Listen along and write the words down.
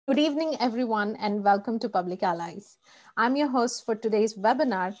Good evening, everyone, and welcome to Public Allies. I'm your host for today's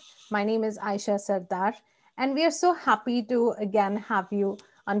webinar. My name is Ayesha Sardar, and we are so happy to again have you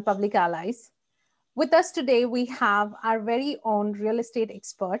on Public Allies. With us today, we have our very own real estate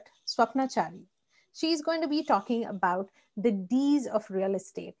expert, Swapna Chari. She's going to be talking about the D's of real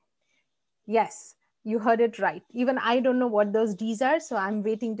estate. Yes, you heard it right. Even I don't know what those D's are, so I'm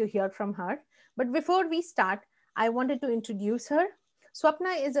waiting to hear from her. But before we start, I wanted to introduce her.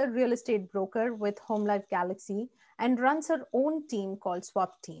 Swapna is a real estate broker with Home Life Galaxy and runs her own team called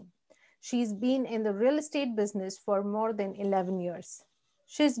Swap Team. She's been in the real estate business for more than 11 years.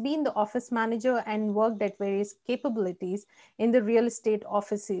 She's been the office manager and worked at various capabilities in the real estate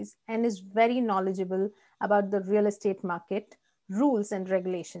offices and is very knowledgeable about the real estate market, rules, and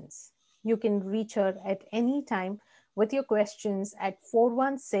regulations. You can reach her at any time with your questions at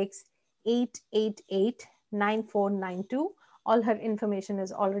 416-888-9492. All her information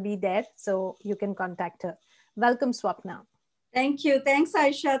is already there, so you can contact her. Welcome, Swapna. Thank you. Thanks,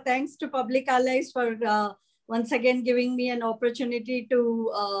 Ayesha. Thanks to Public Allies for once again giving me an opportunity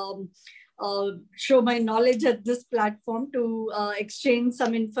to show my knowledge at this platform to exchange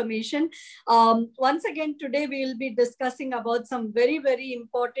some information. Once again, today we will be discussing about some very, very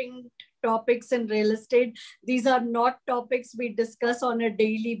important topics in real estate. These are not topics we discuss on a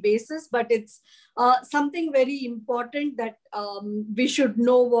daily basis, but it's something very important that we should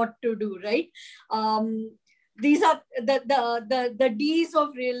know what to do, right? These are the D's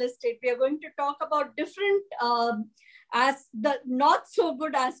of real estate. We are going to talk about different as the not so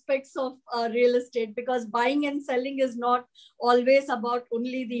good aspects of real estate, because buying and selling is not always about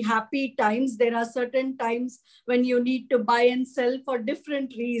only the happy times. There are certain times when you need to buy and sell for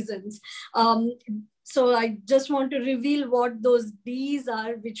different reasons. So I just want to reveal what those D's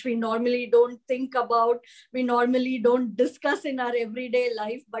are, which we normally don't think about. We normally don't discuss in our everyday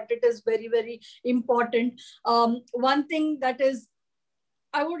life, but it is very, very important. One thing that is,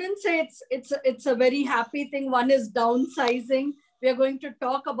 I wouldn't say it's a very happy thing. One is downsizing. We are going to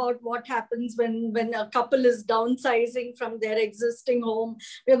talk about what happens when a couple is downsizing from their existing home.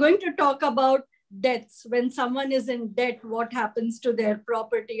 We are going to talk about debts. When someone is in debt, what happens to their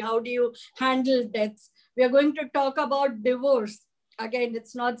property? How do you handle debts? We are going to talk about divorce. Again,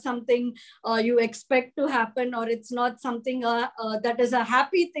 it's not something you expect to happen, or it's not something that is a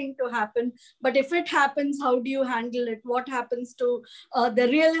happy thing to happen. But if it happens, how do you handle it? What happens to the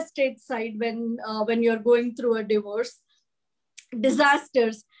real estate side when you're going through a divorce?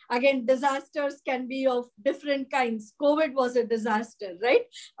 Disasters. Again, disasters can be of different kinds. COVID was a disaster, right?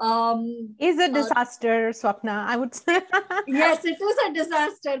 Is a disaster, Swapna, I would say. Yes, it is a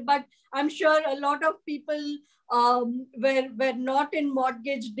disaster, but I'm sure a lot of people were not in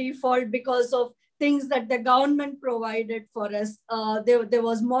mortgage default because of things that the government provided for us. There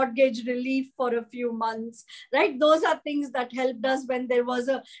was mortgage relief for a few months, right? Those are things that helped us when there was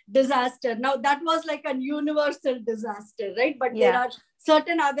a disaster. Now, that was like a universal disaster, right? But there are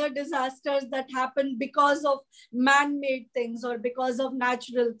certain other disasters that happen because of man-made things or because of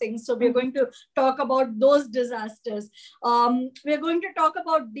natural things. So we're going to talk about those disasters. We're going to talk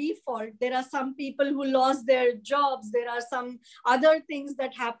about default. There are some people who lost their jobs. There are some other things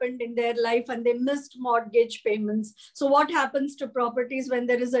that happened in their life and they missed mortgage payments. So what happens to properties when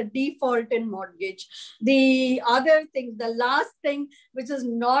there is a default in mortgage? The other thing, the last thing, which is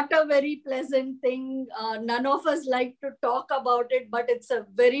not a very pleasant thing, none of us like to talk about it, but it's a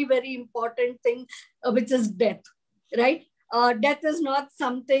very, very important thing, which is death, right? Death is not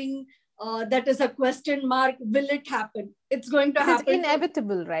something that is a question mark. Will it happen? It's going to happen. It's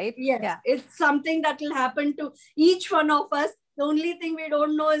inevitable, right? Yes, yeah. It's something that will happen to each one of us. The only thing we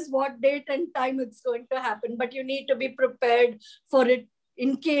don't know is what date and time it's going to happen, but you need to be prepared for it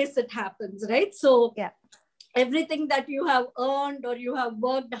in case it happens, right? So yeah. Everything that you have earned or you have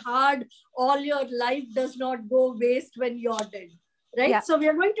worked hard all your life does not go waste when you're dead. Right? Yeah. So we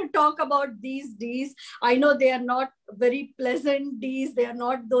are going to talk about these D's. I know they are not very pleasant D's. They are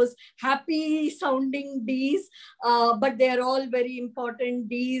not those happy sounding D's, but they are all very important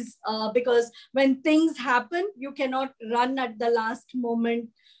D's because when things happen, you cannot run at the last moment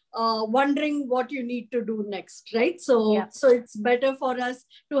wondering what you need to do next, right? So, yeah. So it's better for us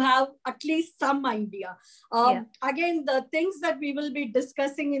to have at least some idea. Again, the things that we will be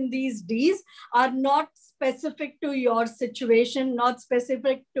discussing in these Ds are not specific to your situation, not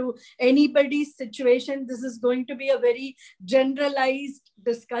specific to anybody's situation. This is going to be a very generalized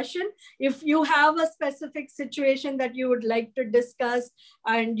discussion. If you have a specific situation that you would like to discuss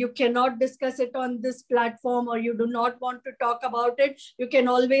and you cannot discuss it on this platform or you do not want to talk about it, you can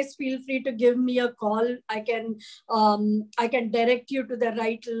always always feel free to give me a call. I can direct you to the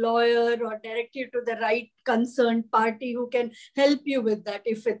right lawyer or direct you to the right concerned party who can help you with that.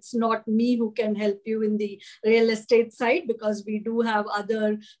 If it's not me who can help you in the real estate side, because we do have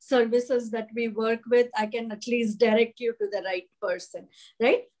other services that we work with, I can at least direct you to the right person,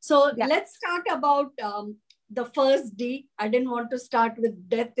 right? So let's start about the first D. I didn't want to start with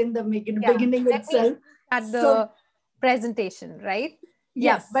death in the beginning itself. At the presentation, right?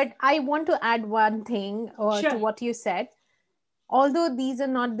 Yes. But I want to add one thing to what you said. Although these are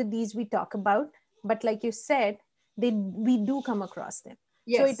not the Ds we talk about, but like you said, we do come across them.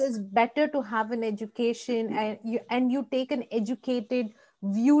 Yes. So it is better to have an education and you take an educated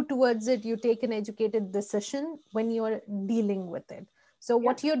view towards it. You take an educated decision when you're dealing with it. So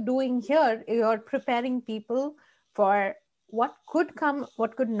what you're doing here, you're preparing people for what could come,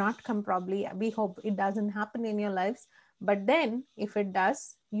 what could not come probably. We hope it doesn't happen in your lives. But then if it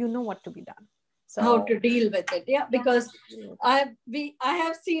does, you know what to be done. So how to deal with it. Yeah, because I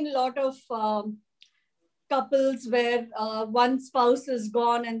have seen a lot of couples where one spouse is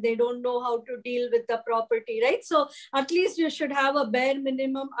gone and they don't know how to deal with the property, right? So at least you should have a bare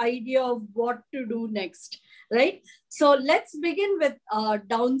minimum idea of what to do next, right? So let's begin with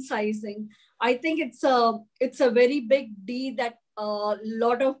downsizing. I think it's a very big D that a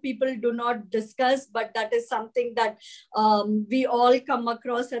lot of people do not discuss, but that is something that we all come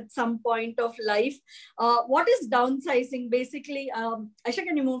across at some point of life. What is downsizing? Basically, Ayesha,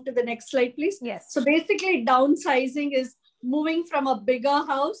 can you move to the next slide, please? Yes. So basically, downsizing is moving from a bigger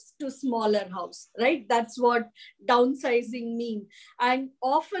house to smaller house, right? That's what downsizing means. And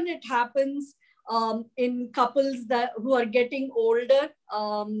often it happens in couples who are getting older.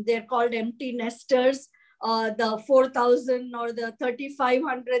 They're called empty nesters. The 4,000 or the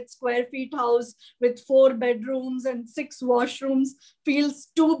 3,500 square feet house with 4 bedrooms and 6 washrooms feels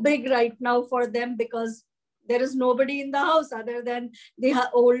too big right now for them because there is nobody in the house other than the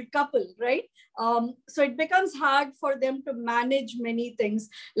old couple, right? So it becomes hard for them to manage many things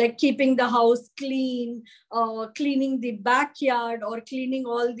like keeping the house clean, cleaning the backyard, or cleaning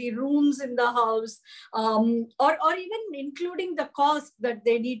all the rooms in the house, or even including the cost that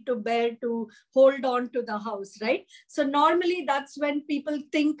they need to bear to hold on to the house, right? So normally that's when people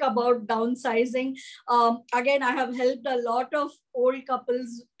think about downsizing. Again, I have helped a lot of old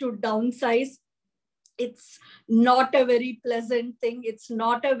couples to downsize. It's not a very pleasant thing. It's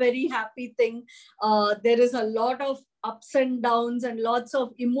not a very happy thing. There is a lot of ups and downs and lots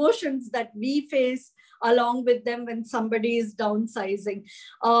of emotions that we face along with them when somebody is downsizing.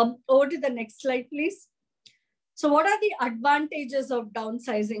 Over to the next slide, please. So what are the advantages of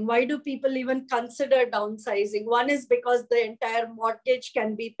downsizing? Why do people even consider downsizing? One is because the entire mortgage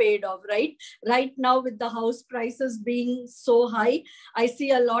can be paid off, right? Right now with the house prices being so high, I see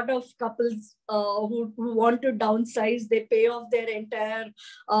a lot of couples who want to downsize. They pay off their entire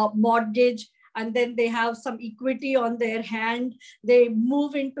mortgage, and then they have some equity on their hand. They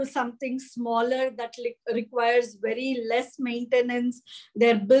move into something smaller that requires very less maintenance.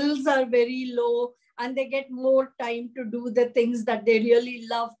 Their bills are very low, and they get more time to do the things that they really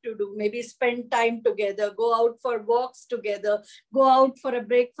love to do. Maybe spend time together, go out for walks together, go out for a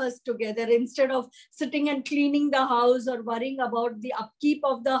breakfast together. Instead of sitting and cleaning the house or worrying about the upkeep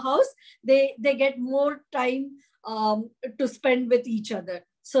of the house, they get more time to spend with each other.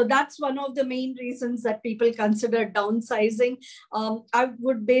 So that's one of the main reasons that people consider downsizing. I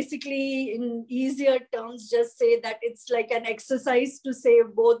would basically, in easier terms, just say that it's like an exercise to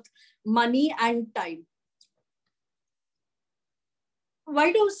save both money and time.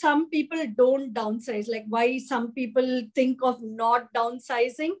 Why do some people don't downsize? Like why some people think of not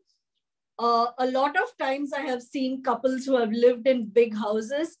downsizing? A lot of times I have seen couples who have lived in big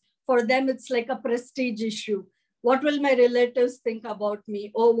houses. For them, it's like a prestige issue. What will my relatives think about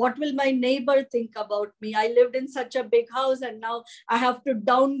me? Or what will my neighbor think about me? I lived in such a big house and now I have to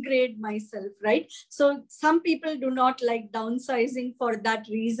downgrade myself, right? So some people do not like downsizing for that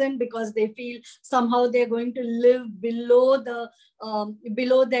reason, because they feel somehow they're going to live below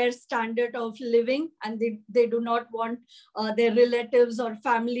their standard of living, and they do not want their relatives or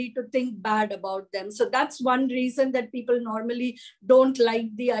family to think bad about them. So that's one reason that people normally don't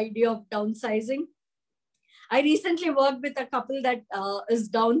like the idea of downsizing. I recently worked with a couple that is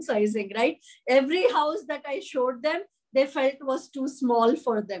downsizing, right? Every house that I showed them, they felt was too small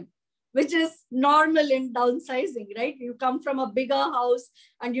for them, which is normal in downsizing, right? You come from a bigger house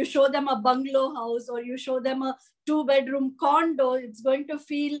and you show them a bungalow house, or you show them a 2-bedroom condo, it's going to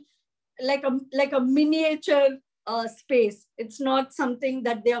feel like a miniature space. It's not something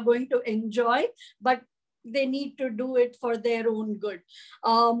that they are going to enjoy. But they need to do it for their own good.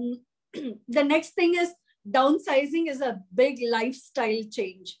 The next thing is, downsizing is a big lifestyle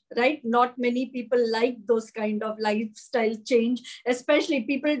change, right? Not many people like those kind of lifestyle change, especially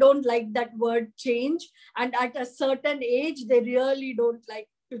people don't like that word change. And at a certain age, they really don't like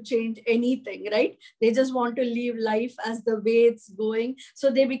to change anything, right? They just want to live life as the way it's going. So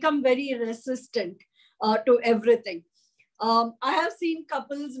they become very resistant to everything. I have seen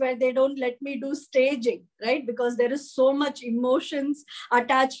couples where they don't let me do staging, right? Because there is so much emotions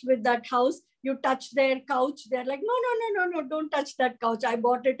attached with that house. You touch their couch, they're like, no, no, no, no, no, don't touch that couch. I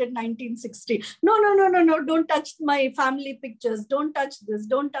bought it in 1960. No, no, no, no, no, don't touch my family pictures. Don't touch this,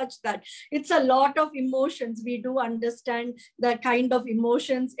 don't touch that. It's a lot of emotions. We do understand the kind of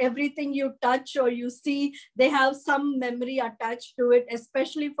emotions. Everything you touch or you see, they have some memory attached to it,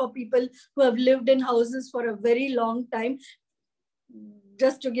 especially for people who have lived in houses for a very long time.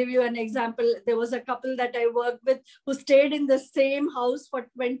 Just to give you an example, there was a couple that I worked with who stayed in the same house for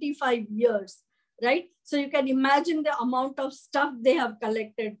 25 years, right? So you can imagine the amount of stuff they have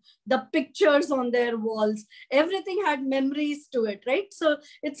collected, the pictures on their walls, everything had memories to it, right? So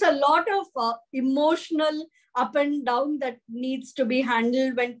it's a lot of emotional up and down that needs to be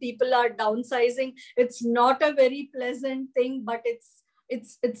handled when people are downsizing. It's not a very pleasant thing, but it's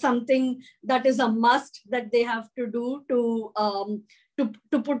something that is a must that they have to do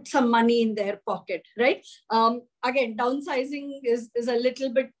to put some money in their pocket, right? Again, downsizing is a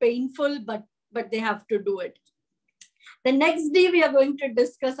little bit painful, but they have to do it. The next day we are going to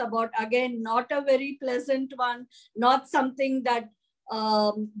discuss about, again, not a very pleasant one, not something that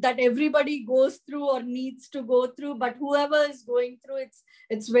that everybody goes through or needs to go through, but whoever is going through,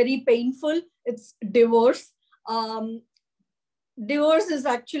 it's very painful. It's divorce. Divorce is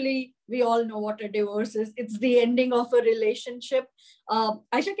actually, we all know what a divorce is. It's the ending of a relationship.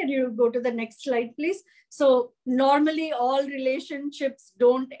 Ayesha, can you go to the next slide, please? So normally all relationships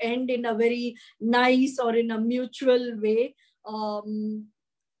don't end in a very nice or in a mutual way.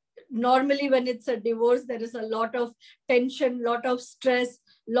 Normally when it's a divorce, there is a lot of tension, lot of stress,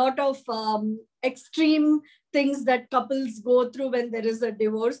 lot of extreme things that couples go through when there is a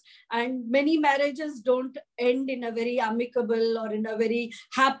divorce. And many marriages don't end in a very amicable or in a very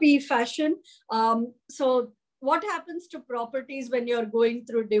happy fashion. So what happens to properties when you're going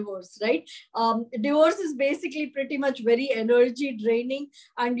through divorce, right? Divorce is basically pretty much very energy draining,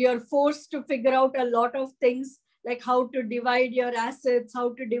 and you're forced to figure out a lot of things, like how to divide your assets,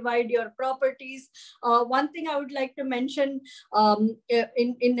 how to divide your properties. One thing I would like to mention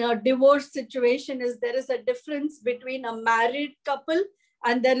in a divorce situation is there is a difference between a married couple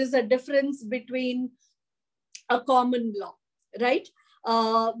and there is a difference between a common law, right?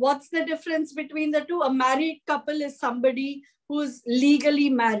 What's the difference between the two? A married couple is somebody who's legally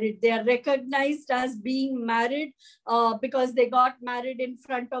married. They are recognized as being married because they got married in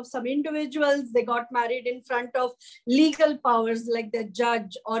front of some individuals. They got married in front of legal powers like the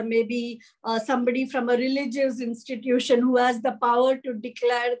judge, or maybe somebody from a religious institution who has the power to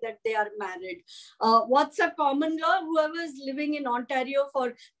declare that they are married. What's a common law? Whoever is living in Ontario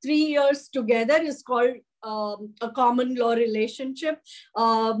for 3 years together is called a common law relationship.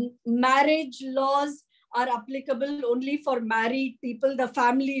 Marriage laws are applicable only for married people. The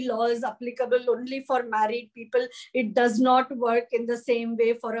family law is applicable only for married people. It does not work in the same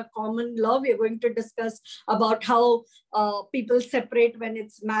way for a common law. We are going to discuss about how people separate when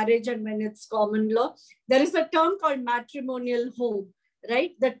it's marriage and when it's common law. There is a term called matrimonial home,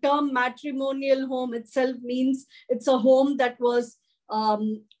 right? The term matrimonial home itself means it's a home that was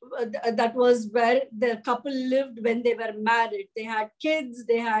where the couple lived when they were married. They had kids,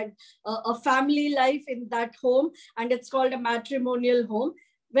 they had a family life in that home, and it's called a matrimonial home.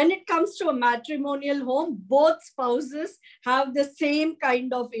 When it comes to a matrimonial home, both spouses have the same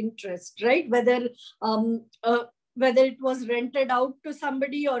kind of interest, right? Whether it was rented out to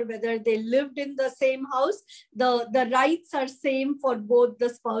somebody or whether they lived in the same house, the rights are same for both the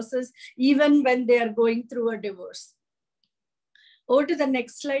spouses, even when they are going through a divorce. Over to the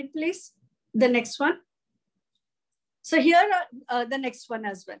next slide, please. The next one. So here are the next one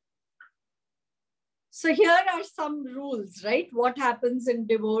as well. So here are some rules, right? What happens in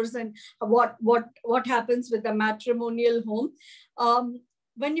divorce and what happens with the matrimonial home.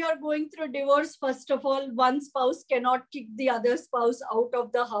 When you're going through divorce, first of all, one spouse cannot kick the other spouse out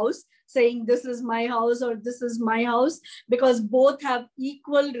of the house, saying this is my house or this is my house, because both have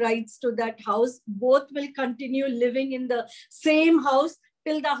equal rights to that house. Both will continue living in the same house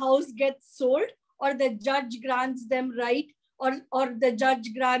till the house gets sold, or the judge grants them right, or the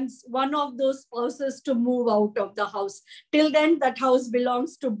judge grants one of those spouses to move out of the house. Till then, that house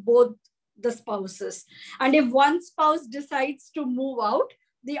belongs to both the spouses. And if one spouse decides to move out,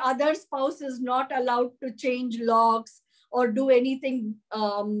 the other spouse is not allowed to change locks or do anything,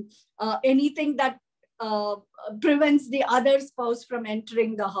 anything that prevents the other spouse from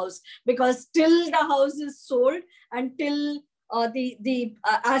entering the house, because till the house is sold and till the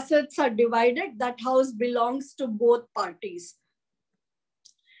assets are divided, that house belongs to both parties.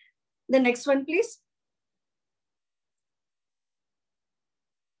 The next one, please.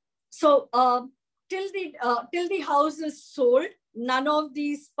 So till the house is sold, none of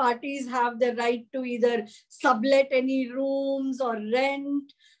these parties have the right to either sublet any rooms or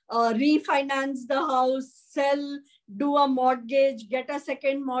rent, refinance the house, sell, do a mortgage, get a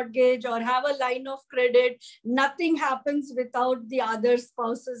second mortgage, or have a line of credit. Nothing happens without the other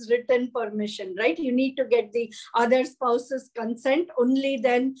spouse's written permission, right? You need to get the other spouse's consent. Only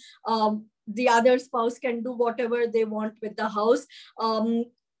then the other spouse can do whatever they want with the house.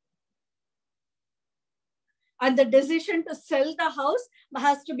 And the decision to sell the house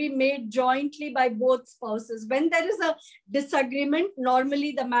has to be made jointly by both spouses. When there is a disagreement,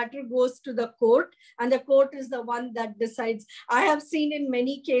 normally the matter goes to the court, and the court is the one that decides. I have seen in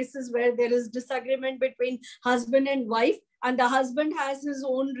many cases where there is disagreement between husband and wife, and the husband has his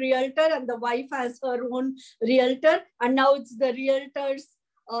own realtor and the wife has her own realtor. And now it's the realtor's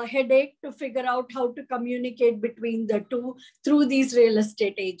headache to figure out how to communicate between the two through these real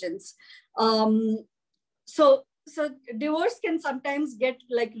estate agents. So divorce can sometimes get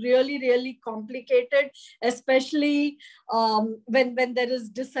like really, really complicated, especially when there is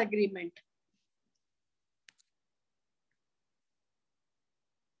disagreement.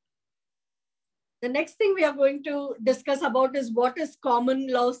 The next thing we are going to discuss about is what is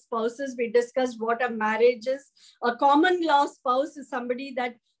common law spouses. We discussed what a marriage is. A common law spouse is somebody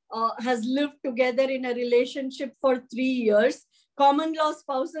that has lived together in a relationship for 3 years. Common law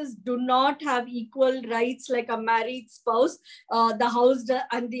spouses do not have equal rights like a married spouse. The house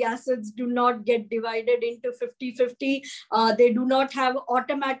and the assets do not get divided into 50-50. They do not have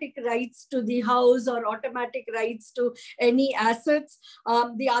automatic rights to the house or automatic rights to any assets.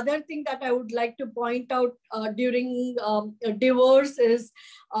 The other thing that I would like to point out during divorce is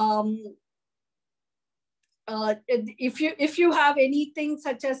if you have anything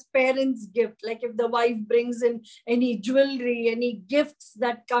such as parents' gift, like if the wife brings in any jewelry, any gifts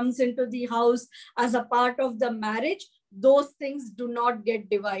that comes into the house as a part of the marriage, those things do not get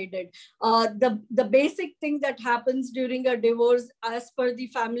divided. The basic thing that happens during a divorce as per the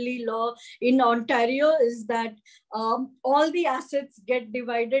family law in Ontario is that all the assets get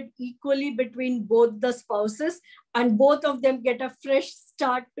divided equally between both the spouses, and both of them get a fresh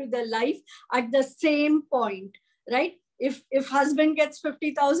start to their life at the same point, right? If husband gets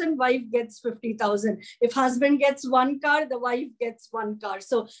 50,000, wife gets 50,000. If husband gets one car, the wife gets one car.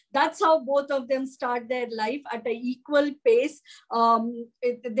 So that's how both of them start their life at an equal pace.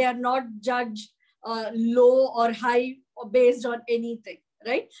 They are not judged low or high based on anything,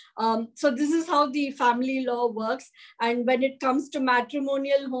 right? So this is how the family law works. And when it comes to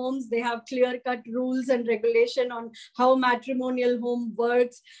matrimonial homes, they have clear-cut rules and regulation on how matrimonial home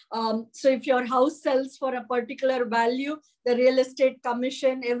works. So if your house sells for a particular value, the real estate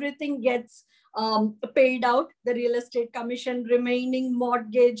commission, everything gets paid out. The real estate commission, remaining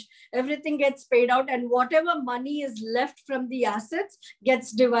mortgage, everything gets paid out, and whatever money is left from the assets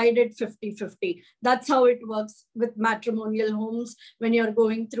gets divided 50-50. That's how it works with matrimonial homes when you're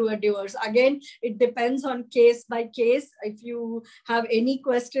going through a divorce. Again, it depends on case by case. If you have any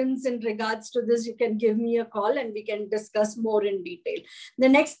questions in regards to this, you can give me a call and we can discuss more in detail. The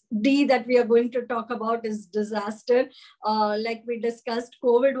next D that we are going to talk about is disaster. Like we discussed,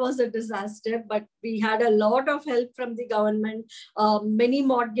 COVID was a disaster, but we had a lot of help from the government. Many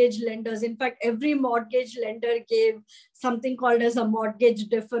mortgage lenders, in fact, every mortgage lender gave something called as a mortgage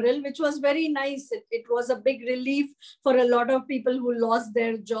deferral, which was very nice. It was a big relief for a lot of people who lost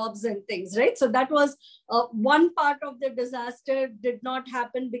their jobs and things, right? So that was one part of the disaster. Did not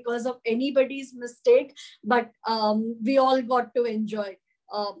happen because of anybody's mistake, but we all got to enjoy.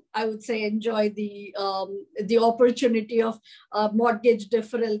 I would say enjoy the opportunity of mortgage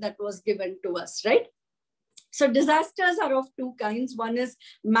deferral that was given to us, right? So disasters are of two kinds. One is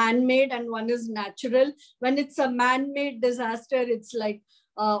man-made and one is natural. When it's a man-made disaster, it's like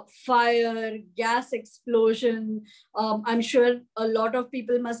fire, gas explosion. I'm sure a lot of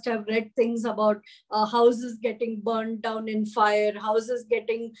people must have read things about houses getting burned down in fire, houses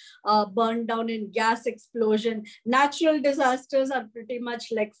getting burned down in gas explosion. Natural disasters are pretty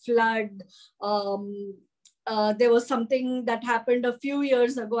much like flood. There was something that happened a few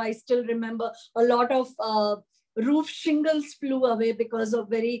years ago. I still remember a lot of roof shingles flew away because of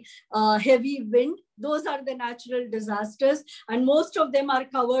very heavy wind. Those are the natural disasters, and most of them are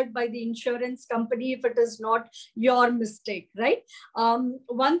covered by the insurance company if it is not your mistake, right?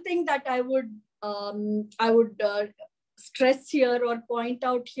 One thing that I would stress here or point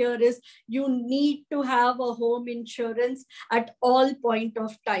out here is you need to have a home insurance at all point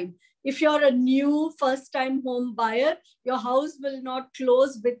of time. If you're a new first-time home buyer, your house will not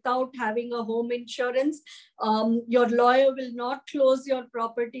close without having a home insurance. Your lawyer will not close your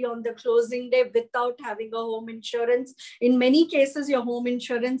property on the closing day without having a home insurance. In many cases, your home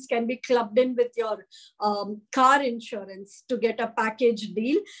insurance can be clubbed in with your car insurance to get a package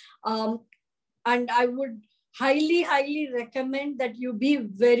deal. And I would highly recommend that you be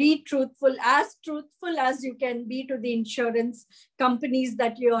very truthful as you can be to the insurance companies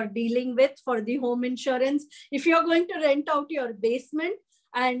that you are dealing with for the home insurance. If you're going to rent out your basement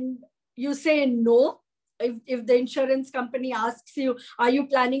and you say no, if the insurance company asks you, are you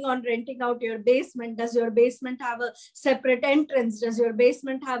planning on renting out your basement? Does your basement have a separate entrance? Does your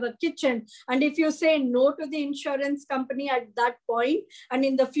basement have a kitchen? And if you say no to the insurance company at that point, and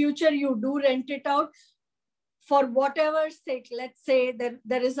in the future you do rent it out, for whatever sake, let's say that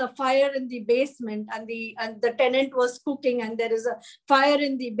there is a fire in the basement and the tenant was cooking and there is a fire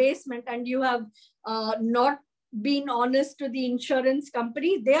in the basement, and you have not been honest to the insurance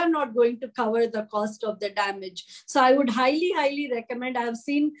company, they are not going to cover the cost of the damage. So I would highly recommend. I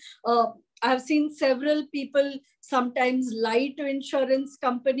have seen several people sometimes lie to insurance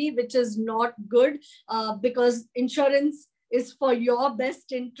company, which is not good, because insurance is for your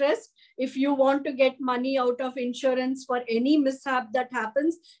best interest. If you want to get money out of insurance for any mishap that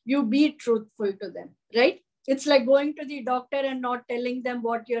happens, you be truthful to them, right? It's like going to the doctor and not telling them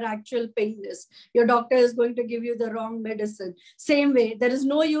what your actual pain is. Your doctor is going to give you the wrong medicine. Same way, there is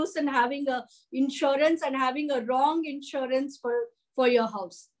no use in having a insurance and having a wrong insurance for your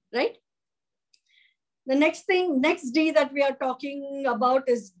house, right? The next D that we are talking about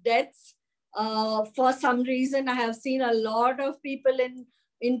is debts. For some reason, I have seen a lot of people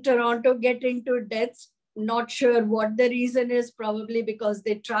in Toronto get into debts. Not sure what the reason is, probably because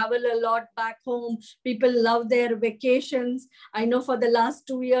they travel a lot back home. People love their vacations. I know for the last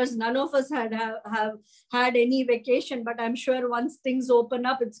 2 years, none of us have had any vacation, but I'm sure once things open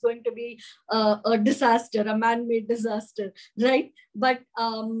up, it's going to be a disaster, a man-made disaster, right? But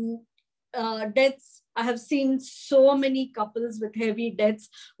debts, I have seen so many couples with heavy debts.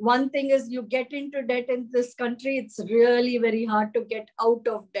 One thing is, you get into debt in this country, it's really very hard to get out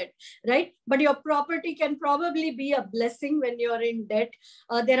of debt, right? But your property can probably be a blessing when you're in debt.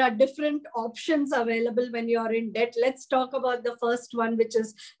 There are different options available when you're in debt. Let's talk about the first one, which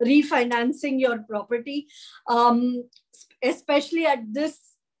is refinancing your property. Especially at this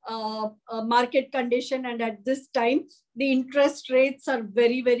market condition and at this time, the interest rates are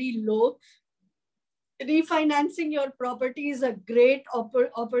very low. Refinancing your property is a great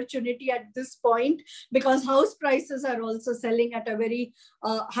opportunity at this point, because house prices are also selling at a very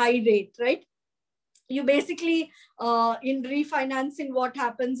high rate, right? You basically, in refinancing, what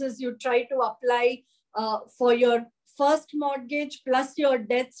happens is you try to apply for your first mortgage plus your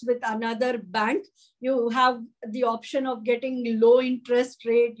debts with another bank. You have the option of getting low interest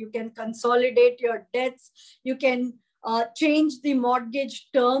rate. You can consolidate your debts. You can change the mortgage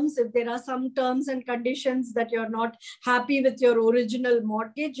terms. If there are some terms and conditions that you're not happy with your original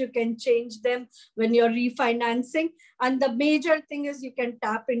mortgage, you can change them when you're refinancing. And the major thing is you can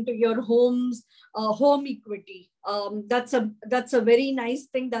tap into your home's home equity. That's a very nice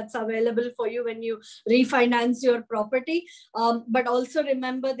thing that's available for you when you refinance your property. But also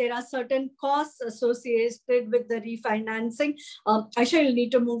remember, there are certain costs associated with the refinancing. Ayesha, you'll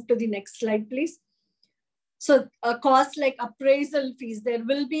need to move to the next slide, please. So a cost like appraisal fees, there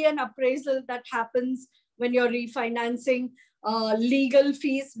will be an appraisal that happens when you're refinancing. Legal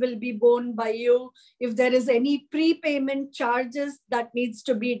fees will be borne by you. If there is any prepayment charges that needs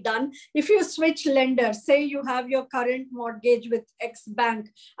to be done. If you switch lender, say you have your current mortgage with X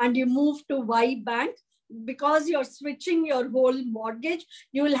bank and you move to Y bank, because you're switching your whole mortgage,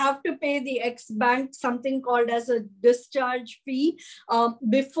 you will have to pay the X bank something called as a discharge fee.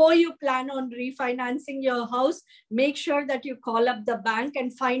 Before you plan on refinancing your house, make sure that you call up the bank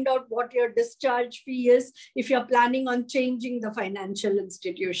and find out what your discharge fee is if you're planning on changing the financial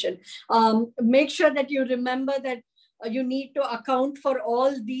institution. Make sure that you remember that you need to account for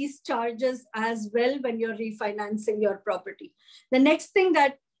all these charges as well when you're refinancing your property. The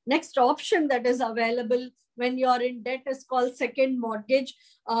next option that is available when you're in debt is called second mortgage.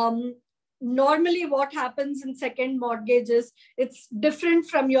 normally what happens in second mortgage is it's different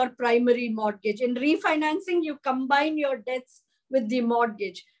from your primary mortgage. In refinancing, you combine your debts with the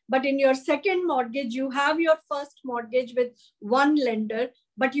mortgage. But in your second mortgage, you have your first mortgage with one lender,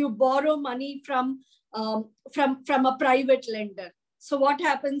 but you borrow money from a private lender. So what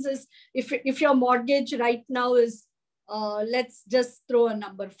happens is if your mortgage right now is, let's just throw a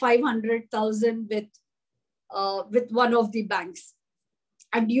number, 500,000 with one of the banks,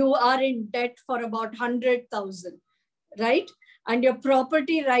 and you are in debt for about 100,000, right? And your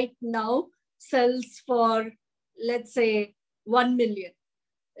property right now sells for, let's say, 1 million,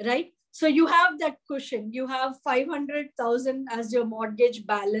 right? So you have that cushion. You have 500,000 as your mortgage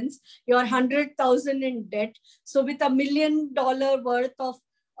balance. You're 100,000 in debt. So with $1 million worth of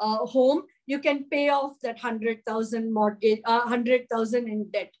home, you can pay off that 100,000 mortgage, 100,000 in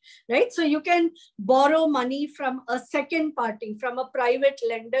debt, right? So you can borrow money from a second party, from a private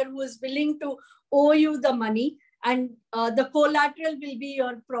lender who is willing to owe you the money, and the collateral will be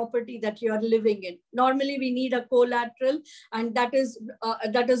your property that you are living in. Normally, we need a collateral, and that is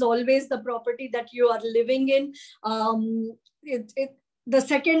always the property that you are living in. The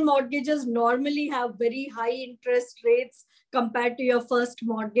second mortgages normally have very high interest rates compared to your first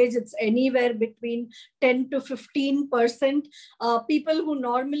mortgage. It's anywhere between 10 to 15%. People who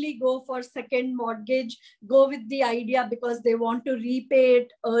normally go for second mortgage go with the idea because they want to repay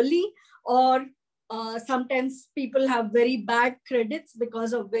it early, or sometimes people have very bad credits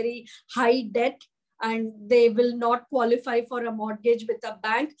because of very high debt, and they will not qualify for a mortgage with a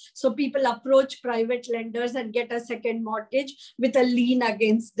bank. So people approach private lenders and get a second mortgage with a lien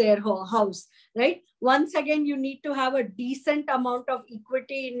against their house, right? Once again, you need to have a decent amount of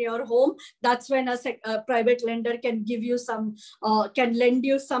equity in your home. That's when a private lender can give you some, can lend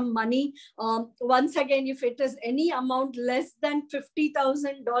you some money. Once again, if it is any amount less than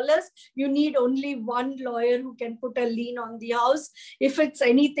 $50,000, you need only one lawyer who can put a lien on the house. If it's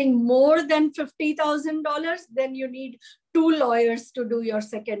anything more than $50,000, then you need two lawyers to do your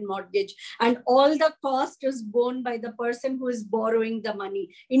second mortgage. And all the cost is borne by the person who is borrowing the money,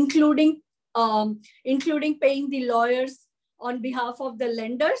 including paying the lawyers on behalf of the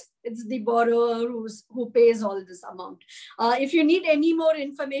lenders. It's the borrower who pays all this amount. If you need any more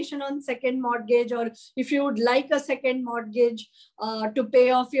information on second mortgage, or if you would like a second mortgage to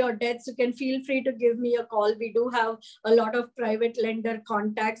pay off your debts, you can feel free to give me a call. We do have a lot of private lender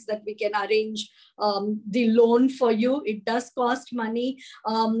contacts that we can arrange the loan for you. It does cost money.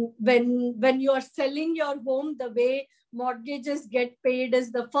 When you are selling your home, the way mortgages get paid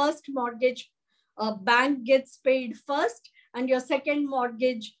is the first mortgage bank gets paid first, and your second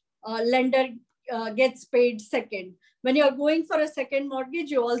mortgage lender gets paid second. When you're going for a second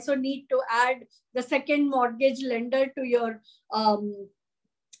mortgage, you also need to add the second mortgage lender to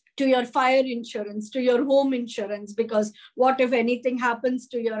your fire insurance, to your home insurance, because what if anything happens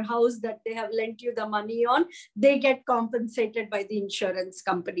to your house that they have lent you the money on, they get compensated by the insurance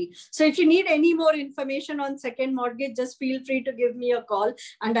company. So if you need any more information on second mortgage, just feel free to give me a call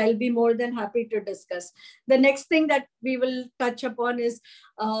and I'll be more than happy to discuss. The next thing that we will touch upon is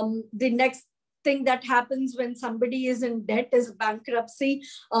the next thing that happens when somebody is in debt is bankruptcy.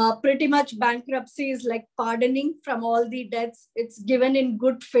 Pretty much bankruptcy is like pardoning from all the debts. It's given in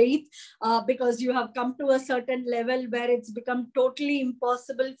good faith because you have come to a certain level where it's become totally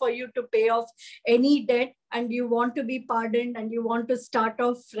impossible for you to pay off any debt, and you want to be pardoned and you want to start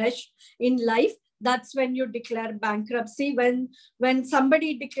off fresh in life. That's when you declare bankruptcy. When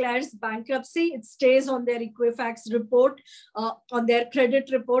somebody declares bankruptcy, it stays on their Equifax report, on their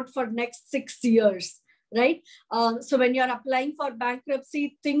credit report for next 6 years, right? So when you're applying for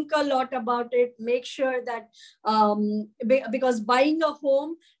bankruptcy, think a lot about it. Make sure that, because buying a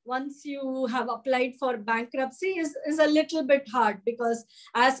home, once you have applied for bankruptcy is a little bit hard, because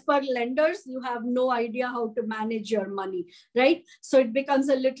as per lenders, you have no idea how to manage your money, right? So it becomes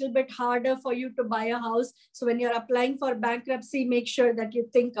a little bit harder for you to buy a house. So when you're applying for bankruptcy, make sure that you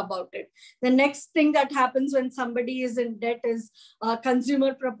think about it. The next thing that happens when somebody is in debt is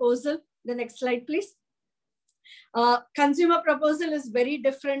consumer proposal. The next slide, please. Consumer proposal is very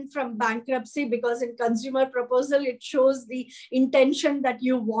different from bankruptcy, because in consumer proposal, it shows the intention that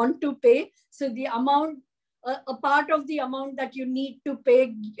you want to pay. So the amount, a part of the amount that you need to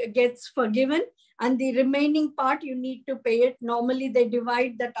pay gets forgiven, and the remaining part you need to pay it. Normally, they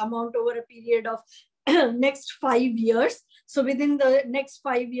divide that amount over a period of next 5 years. So within the next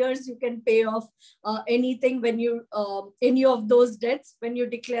 5 years, you can pay off anything when you, any of those debts when you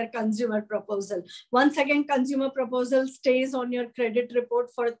declare consumer proposal. Once again, consumer proposal stays on your credit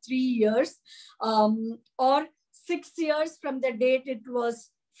report for 3 years or 6 years from the date it was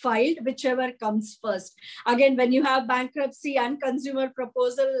filed, whichever comes first. Again, when you have bankruptcy and consumer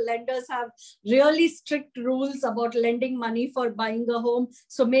proposal, lenders have really strict rules about lending money for buying a home.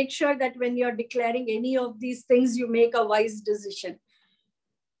 So make sure that when you're declaring any of these things, you make a wise decision.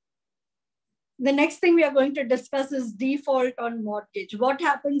 The next thing we are going to discuss is default on mortgage. What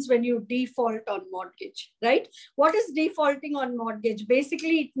happens when you default on mortgage, right? What is defaulting on mortgage?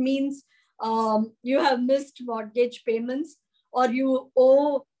 Basically, it means you have missed mortgage payments, or you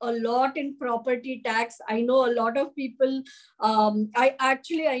owe a lot in property tax. I know a lot of people,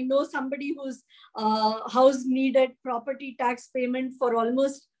 I know somebody whose house needed property tax payment for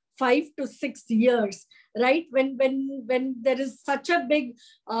almost 5 to 6 years, right? When there is such a big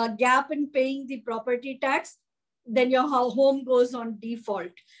gap in paying the property tax, then your home goes on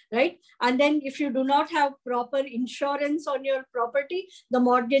default, right? And then if you do not have proper insurance on your property, the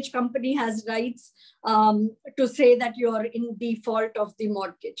mortgage company has rights to say that you are in default of the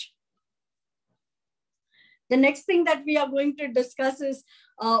mortgage. The next thing that we are going to discuss is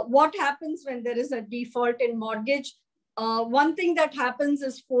what happens when there is a default in mortgage. One thing that happens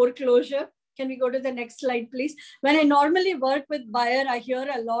is foreclosure. Can we go to the next slide, please? When I normally work with buyer, I hear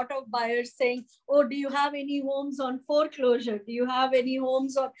a lot of buyers saying, oh, do you have any homes on foreclosure? Do you have any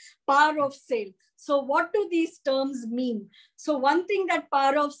homes on power of sale? So what do these terms mean? So one thing that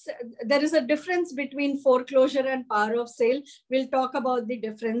there is a difference between foreclosure and power of sale. We'll talk about the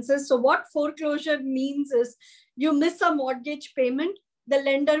differences. So what foreclosure means is you miss a mortgage payment, the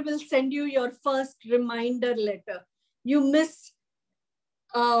lender will send you your first reminder letter. You miss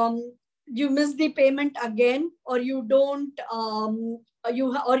the payment again, or you don't,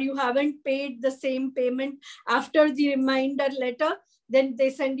 you haven't paid the same payment after the reminder letter, then they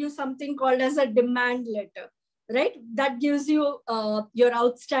send you something called as a demand letter, right? That gives you your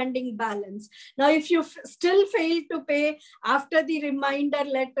outstanding balance. Now, if you still fail to pay after the reminder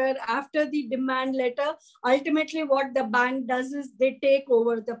letter, after the demand letter, ultimately what the bank does is they take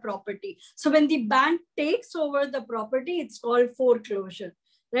over the property. So when the bank takes over the property, it's called foreclosure,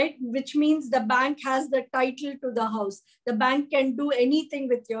 right? Which means the bank has the title to the house. The bank can do anything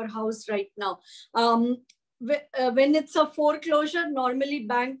with your house right now. When it's a foreclosure, normally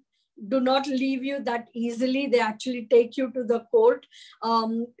bank do not leave you that easily. They actually take you to the court.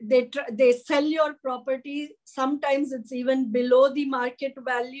 They sell your property. Sometimes it's even below the market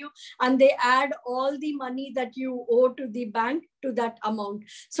value, and they add all the money that you owe to the bank to that amount.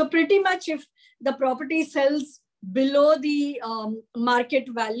 So pretty much if the property sells below the market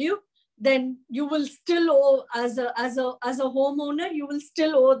value, then you will still owe, as a homeowner, you will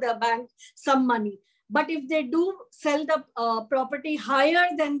still owe the bank some money. But if they do sell the property higher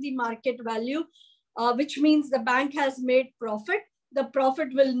than the market value, which means the bank has made profit, the profit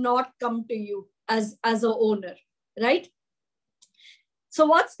will not come to you as a owner, right? So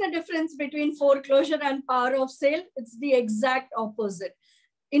what's the difference between foreclosure and power of sale? It's the exact opposite.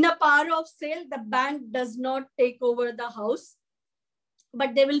 In a power of sale, the bank does not take over the house,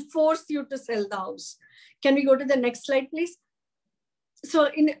 but they will force you to sell the house. Can we go to the next slide, please? So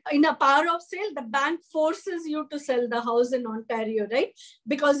in a power of sale, the bank forces you to sell the house in Ontario, right?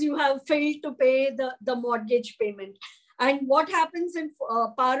 Because you have failed to pay the mortgage payment. And what happens in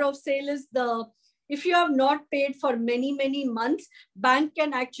power of sale is if you have not paid for many, many months, bank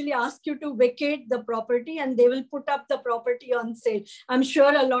can actually ask you to vacate the property and they will put up the property on sale. I'm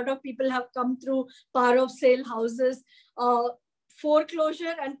sure a lot of people have come through power of sale houses.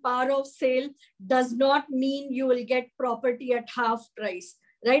 Foreclosure and power of sale does not mean you will get property at half price,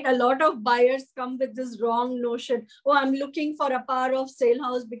 right? A lot of buyers come with this wrong notion. Oh, I'm looking for a power of sale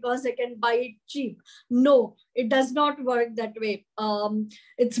house because I can buy it cheap. No, it does not work that way.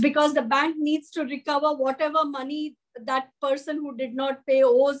 It's because the bank needs to recover whatever money that person who did not pay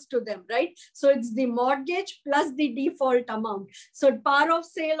owes to them, right? So it's the mortgage plus the default amount. So power of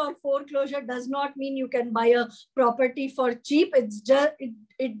sale or foreclosure does not mean you can buy a property for cheap. It's just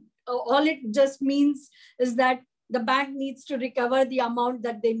all it just means is that the bank needs to recover the amount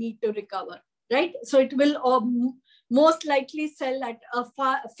that they need to recover, right? So it will most likely sell at a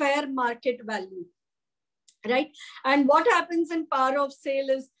fair market value, right? And what happens in power of sale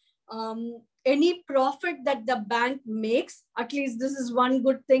is any profit that the bank makes, at least this is one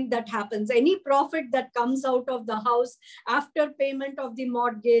good thing that happens. Any profit that comes out of the house after payment of the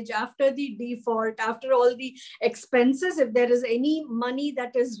mortgage, after the default, after all the expenses, if there is any money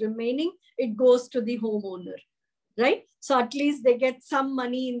that is remaining, it goes to the homeowner, right? So at least they get some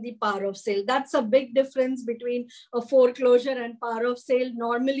money in the power of sale. That's a big difference between a foreclosure and power of sale.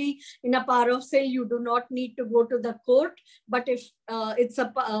 Normally in a power of sale, you do not need to go to the court, but if it's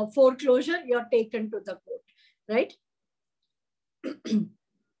a foreclosure, you're taken to the court, right?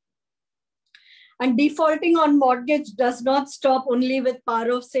 And defaulting on mortgage does not stop only with power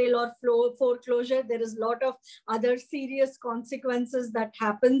of sale or foreclosure. There is a lot of other serious consequences that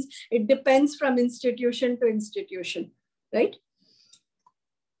happens. It depends from institution to institution, right?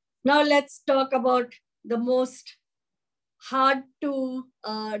 Now let's talk about the most hard to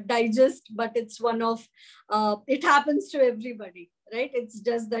digest, but it's one of, it happens to everybody, right? It's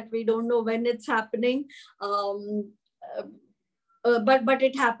just that we don't know when it's happening. But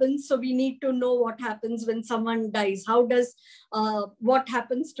it happens. So we need to know what happens when someone dies. How does, what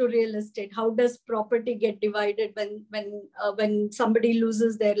happens to real estate? How does property get divided when somebody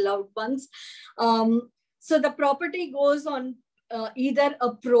loses their loved ones? So the property goes on either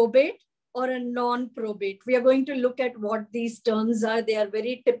a probate or a non-probate. We are going to look at what these terms are. They are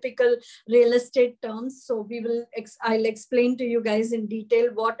very typical real estate terms. So I'll explain to you guys in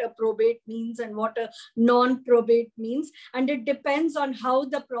detail what a probate means and what a non-probate means. And it depends on how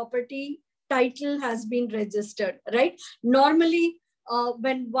the property title has been registered, right? Normally,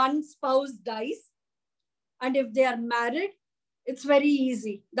 when one spouse dies, and if they are married, it's very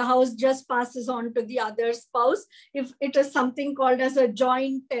easy. The house just passes on to the other spouse. If it is something called as a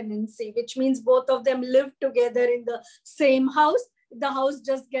joint tenancy, which means both of them live together in the same house, the house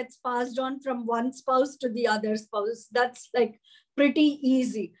just gets passed on from one spouse to the other spouse. That's like pretty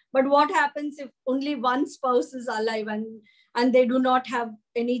easy. But what happens if only one spouse is alive and they do not have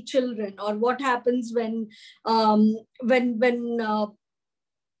any children? Or what happens when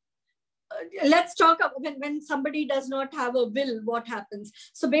let's talk about when somebody does not have a will, what happens?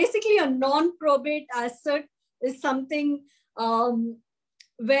 So basically a non-probate asset is something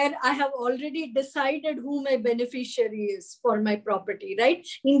where I have already decided who my beneficiary is for my property, right?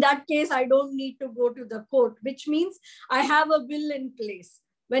 In that case, I don't need to go to the court, which means I have a will in place.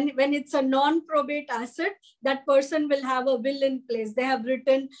 When it's a non-probate asset, that person will have a will in place. They have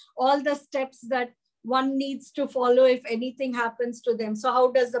written all the steps that one needs to follow if anything happens to them. So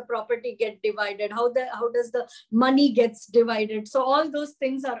how does the property get divided? How does the money gets divided? So all those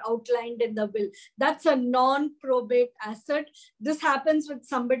things are outlined in the will. That's a non-probate asset. This happens with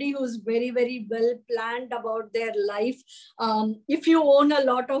somebody who's very, very well planned about their life. If you own a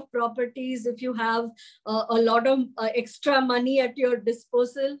lot of properties, if you have a lot of extra money at your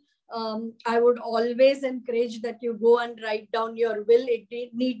disposal, I would always encourage that you go and write down your will. It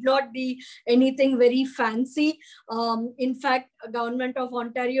need not be anything very fancy. In fact, Government of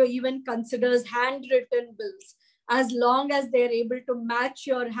Ontario even considers handwritten wills. As long as they're able to match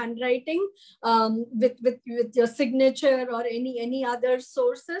your handwriting with your signature or any other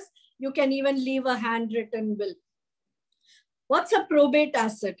sources, you can even leave a handwritten will. What's a probate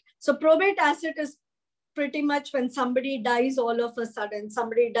asset? So probate asset is pretty much when somebody dies all of a sudden,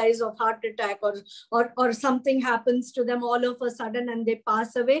 somebody dies of heart attack or something happens to them all of a sudden and they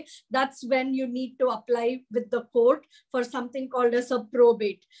pass away. That's when you need to apply with the court for something called as a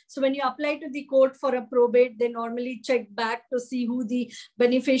probate. So when you apply to the court for a probate, they normally check back to see who the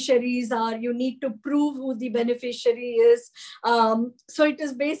beneficiaries are. You need to prove who the beneficiary is. So it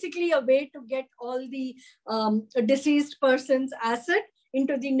is basically a way to get all the deceased person's asset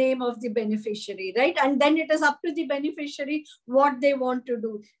into the name of the beneficiary, right? And then it is up to the beneficiary what they want to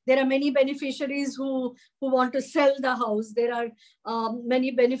do. There are many beneficiaries who want to sell the house. There are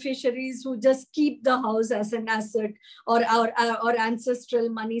many beneficiaries who just keep the house as an asset or ancestral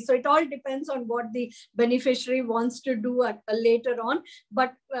money. So it all depends on what the beneficiary wants to do later on.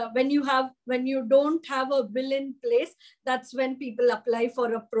 But when you don't have a will in place, that's when people apply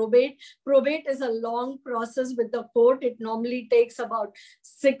for a probate. Probate is a long process with the court. It normally takes about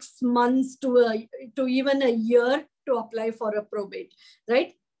 6 months to even a year to apply for a probate,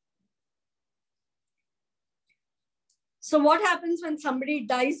 right? So what happens when somebody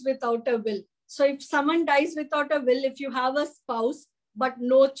dies without a will? So if someone dies without a will, if you have a spouse but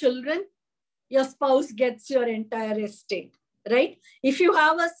no children, your spouse gets your entire estate, right? If you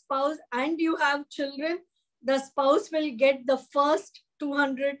have a spouse and you have children, the spouse will get the first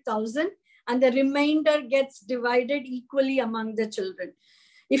 200,000 and the remainder gets divided equally among the children.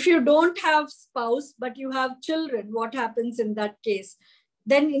 If you don't have spouse, but you have children, what happens in that case?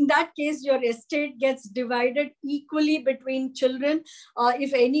 Then in that case, your estate gets divided equally between children.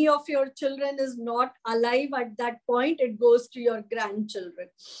 If any of your children is not alive at that point, it goes to your grandchildren.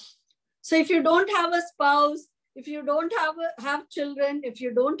 So if you don't have a spouse, if you don't have children, if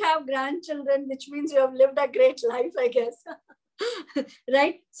you don't have grandchildren, which means you have lived a great life, I guess,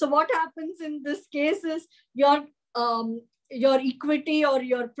 right? So what happens in this case is your equity or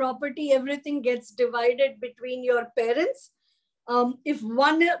your property, everything gets divided between your parents. If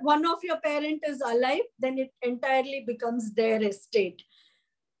one of your parent is alive, then it entirely becomes their estate.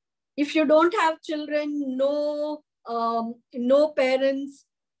 if you don't have children, no parents,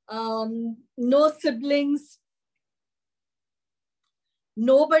 no siblings,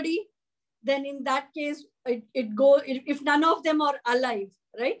 nobody, then in that case, if none of them are alive,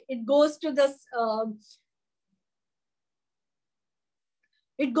 right? It goes to this,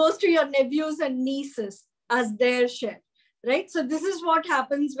 it goes to your nephews and nieces as their share, right? So this is what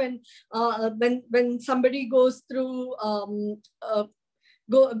happens when somebody goes through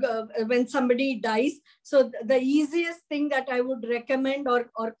when somebody dies. So the easiest thing that I would recommend or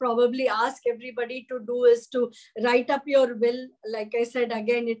probably ask everybody to do is to write up your will. Like I said,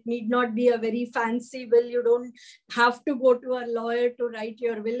 again, it need not be a very fancy will. You don't have to go to a lawyer to write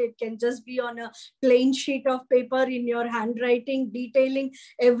your will. It can just be on a plain sheet of paper in your handwriting, detailing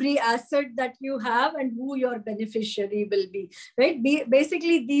every asset that you have and who your beneficiary will be, right?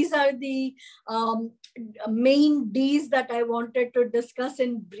 Basically, these are the main D's that I wanted to discuss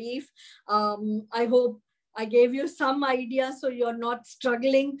in brief. I hope I gave you some idea so you're not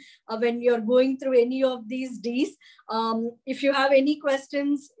struggling when you're going through any of these D's. If you have any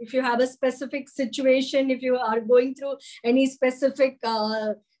questions, if you have a specific situation, if you are going through any specific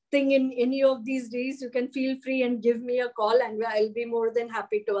thing in any of these days, you can feel free and give me a call and I'll be more than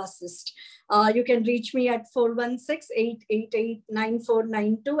happy to assist. You can reach me at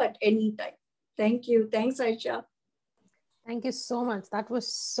 416-888-9492 at any time. Thank you. Thanks, Ayesha. Thank you so much. That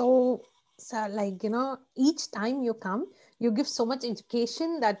was so like, each time you come, you give so much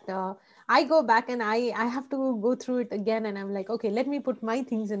education that I go back and I have to go through it again. And I'm like, okay, let me put my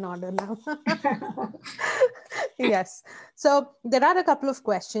things in order now. Yes. So there are a couple of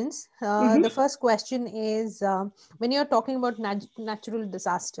questions. The first question is, when you're talking about natural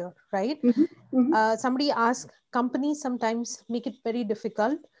disaster, right? Somebody asked, companies sometimes make it very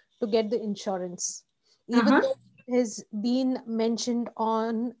difficult to get the insurance, even though it has been mentioned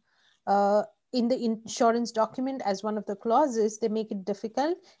on in the insurance document as one of the clauses. They make it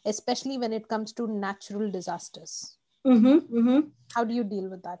difficult, especially when it comes to natural disasters. How do you deal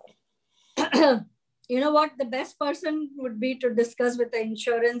with that? You know what? The best person would be to discuss with the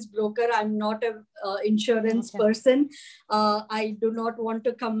insurance broker. I'm not an insurance person. I do not want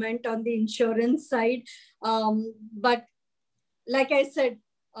to comment on the insurance side. But like I said,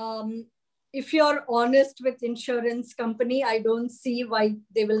 if you're honest with insurance company, I don't see why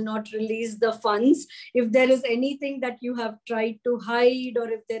they will not release the funds. If there is anything that you have tried to hide, or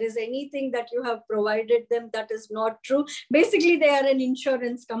if there is anything that you have provided them that is not true, basically they are an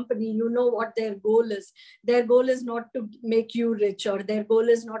insurance company. You know what their goal is. Their goal is not to make you rich, or their goal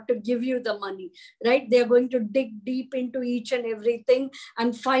is not to give you the money, right? They're going to dig deep into each and everything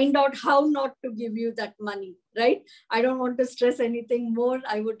and find out how not to give you that money, right? I don't want to stress anything more.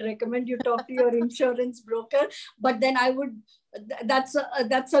 I would recommend you talk to your insurance broker, but then I would, that's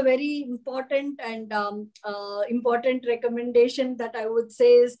a very important and important recommendation that I would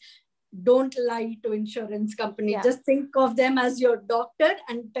say is, don't lie to insurance company. Just think of them as your doctor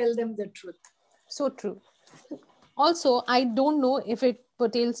and tell them the truth. So true. Also, I don't know if it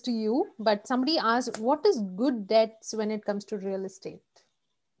pertains to you, but somebody asked, what is good debts when it comes to real estate?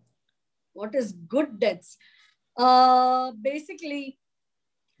 What is good debts? Basically,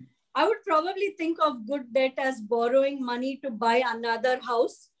 I would probably think of good debt as borrowing money to buy another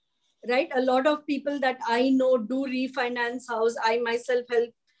house, right? A lot of people that I know do refinance house. I myself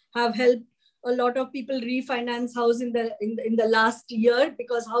have helped a lot of people refinance house in the last year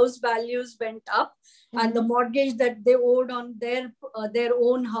because house values went up and the mortgage that they owed on their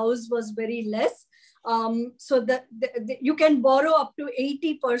own house was very less. So you can borrow up to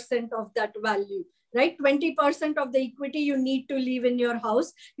 80% of that value. Right? 20% of the equity you need to leave in your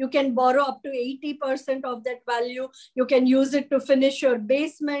house. You can borrow up to 80% of that value. You can use it to finish your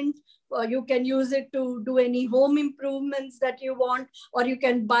basement, or you can use it to do any home improvements that you want, or you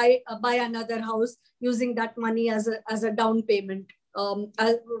can buy another house using that money as a down payment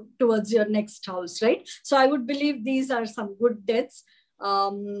towards your next house, right? So I would believe these are some good debts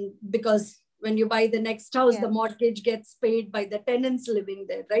because when you buy the next house, the mortgage gets paid by the tenants living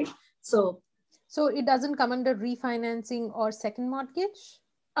there, right? So it doesn't come under refinancing or second mortgage?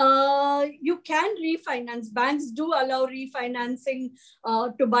 You can refinance. Banks do allow refinancing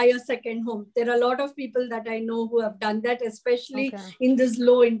to buy a second home. There are a lot of people that I know who have done that, especially in this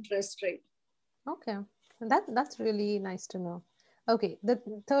low interest rate. Okay, that's really nice to know. Okay, the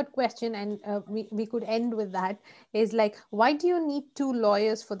third question, and we could end with that, is like, why do you need 2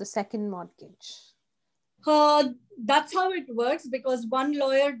 lawyers for the second mortgage? That's how it works, because one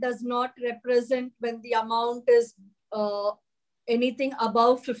lawyer does not represent when the amount is anything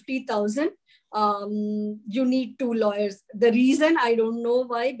above 50,000, you need two lawyers. The reason, I don't know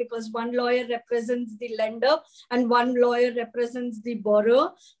why, because one lawyer represents the lender and one lawyer represents the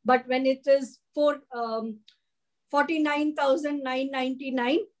borrower. But when it is for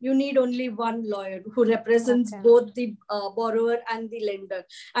 49,999, you need only one lawyer who represents both the borrower and the lender.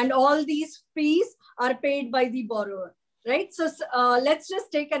 And all these fees are paid by the borrower, right? So let's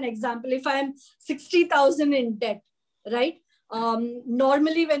just take an example. If I'm 60,000 in debt, right?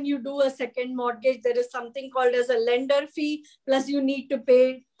 Normally, when you do a second mortgage, there is something called as a lender fee, plus you need to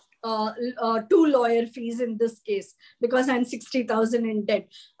pay two lawyer fees in this case, because I'm 60,000 in debt.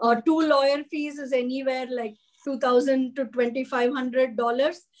 Two lawyer fees is anywhere like $2,000 to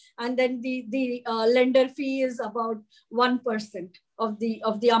 $2,500, and then the lender fee is about 1% of the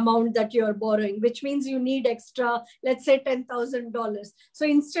amount that you're borrowing, which means you need extra, let's say $10,000. So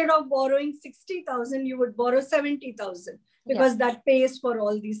instead of borrowing 60,000, you would borrow 70,000, because that pays for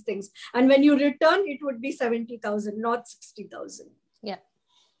all these things. And when you return, it would be 70,000, not 60,000. Yeah.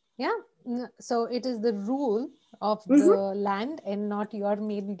 So it is the rule of the land and not your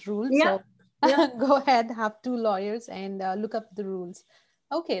made rule. So go ahead, have two lawyers and look up the rules.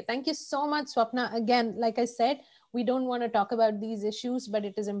 Okay, thank you so much, Swapna. Again, like I said, we don't want to talk about these issues, but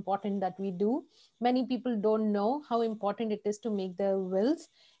it is important that we do. Many people don't know how important it is to make their wills.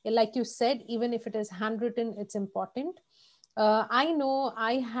 Like you said, even if it is handwritten, it's important. I know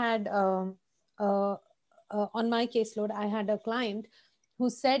I had, on my caseload, I had a client who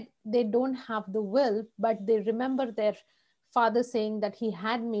said they don't have the will, but they remember their father saying that he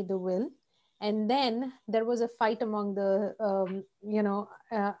had made a will. And then there was a fight among the,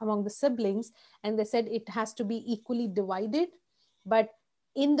 among the siblings, and they said it has to be equally divided. But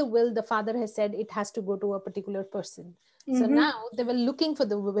in the will, the father has said it has to go to a particular person. So now they were looking for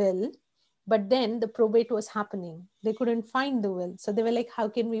the will, but then the probate was happening. They couldn't find the will. So they were like, how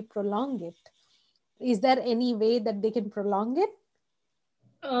can we prolong it? Is there any way that they can prolong it?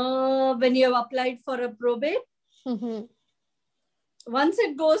 When you have applied for a probate? Once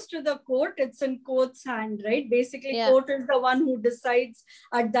it goes to the court, it's in court's hand, right? Basically, court is the one who decides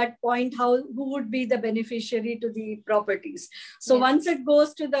at that point who would be the beneficiary to the properties. So once it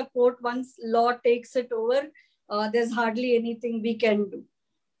goes to the court, once law takes it over, there's hardly anything we can do.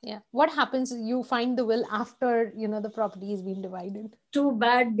 Yeah. What happens? You find the will after, the property is being divided. Too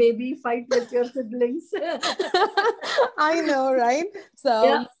bad, baby. Fight with your siblings. I know, right?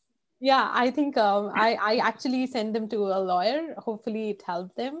 So I think I actually send them to a lawyer. Hopefully it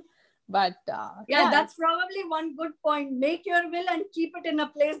helped them. But that's probably one good point. Make your will and keep it in a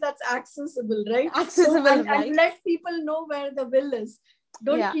place that's accessible, right? Accessible, right? And let people know where the will is.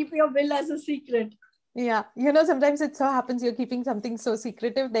 Don't keep your will as a secret. Yeah. Sometimes it so happens you're keeping something so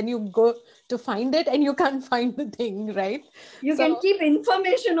secretive, then you go to find it and you can't find the thing, right? You can keep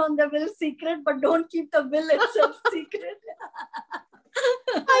information on the will secret, but don't keep the will itself secret.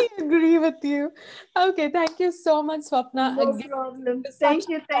 I agree with you. Okay, thank you so much, Swapna. No problem. Thank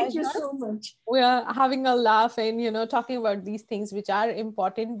you so much. We are having a laugh and, talking about these things which are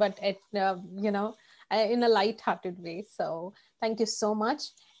important, but at, in a light-hearted way. So thank you so much.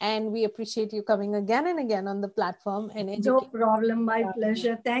 And we appreciate you coming again and again on the platform and educating. No problem. My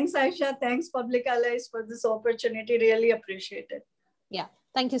pleasure. Thanks, Ayesha. Thanks, Public Allies, for this opportunity. Really appreciate it. Yeah,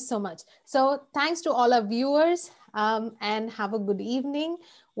 thank you so much. So thanks to all our viewers and have a good evening.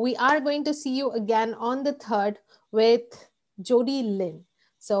 We are going to see you again on the 3rd with Jody Lynn.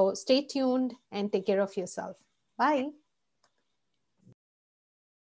 So stay tuned and take care of yourself. Bye.